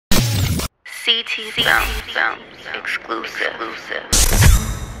CTFILMS exclusive.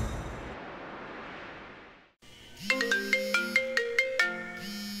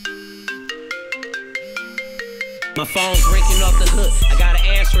 My phone's ringing off the hook, I gotta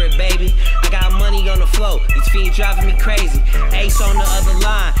answer it, baby. I got money on the floor, these fiends driving me crazy. Ace on the other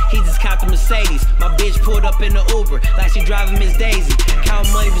line, he just copped the Mercedes. My bitch pulled up in the Uber, like she driving Miss Daisy. Count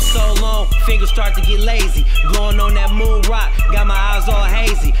money for so long, fingers start to get lazy. Blowing on that moon rock, got my eyes all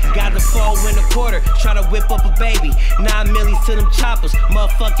hazy. Got the 4 in a quarter, try to whip up a baby. 9 millies to them choppers,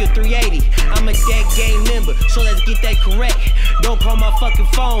 motherfuck your 380. I'm a dead game member, so let's get that correct. Don't call my fucking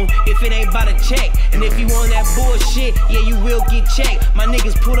phone if it ain't about a check. And if you want that bullshit, yeah, you will get checked. My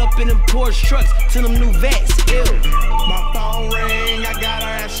niggas put up in them Porsche trucks to them new vets. Ew. My phone ring, I gotta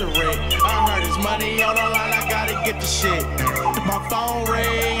answer it. I heard his money on the line, I gotta get the shit. My phone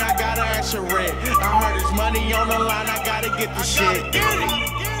ring, I gotta answer it. I heard his money on the line, I gotta get the shit.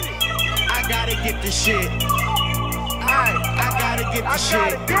 I gotta get the shit. I gotta get the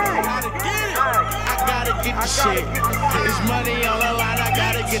shit. I gotta get the shit. His money on the line, I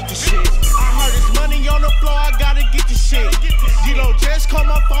gotta get the shit. I heard his money on the floor, I gotta get the shit. You don't just call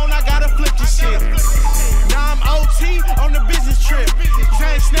my phone, I gotta flip the shit. Now I'm OT on the business trip.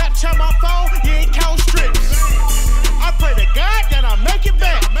 Saying Snapchat my phone, you ain't count strips. I pray to God that I make it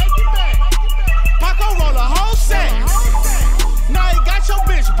back. Paco roll a whole set. Now he got your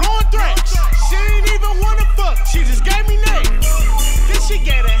bitch blowing threats. She ain't even wanna fuck, she just gave me neck. Then she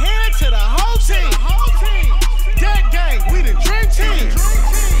gave a hand to the whole team. That gang, we the dream team.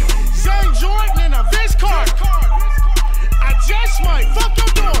 Zane Jordan and a Vince Carter. I just might fuck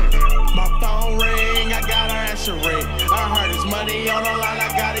your daughter. My phone ring, I gotta answer it. I heard his money on the line, I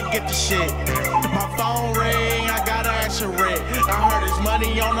gotta get the shit. My phone ring, I gotta answer it. I heard his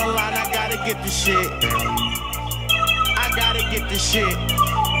money on the line, I gotta get the shit. I gotta get the shit.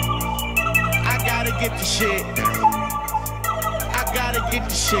 I gotta get the shit. I gotta get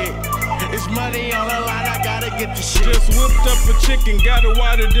the shit. It's money on the line, I gotta get the shit. Just whipped up a chicken, got it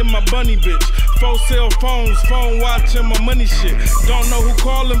wider than my bunny bitch. 4 cell phones, phone watching my money shit. Don't know who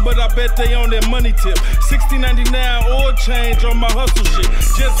calling, but I bet they on their money tip. $60.99 oil change on my hustle shit.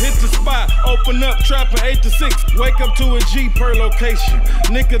 Just hit the spot, open up, trapping 8 to 6. Wake up to a G per location.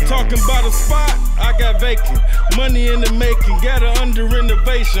 Nigga talking about a spot, I got vacant. Money in the making, got it under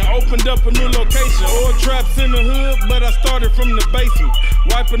renovation. Opened up a new location. Oil traps in the hood, but I started from the basement.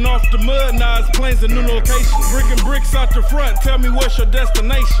 Wiping off the mud, now it's plains a new location. Bringing bricks out the front, tell me what's your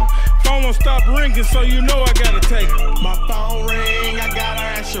destination. Phone won't stop ringing, so you know I gotta take it. My phone ring, I gotta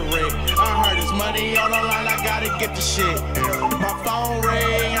answer it. I heard his money on the line, I gotta get the shit. My phone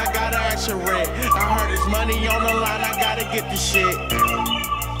ring, I gotta answer it. I heard his money on the line, I gotta get the shit.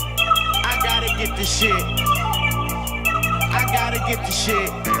 I gotta get the shit. I gotta get the shit.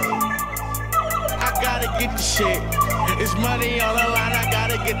 I gotta get the shit. It's money on the line, I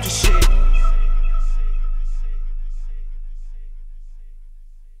gotta get the shit.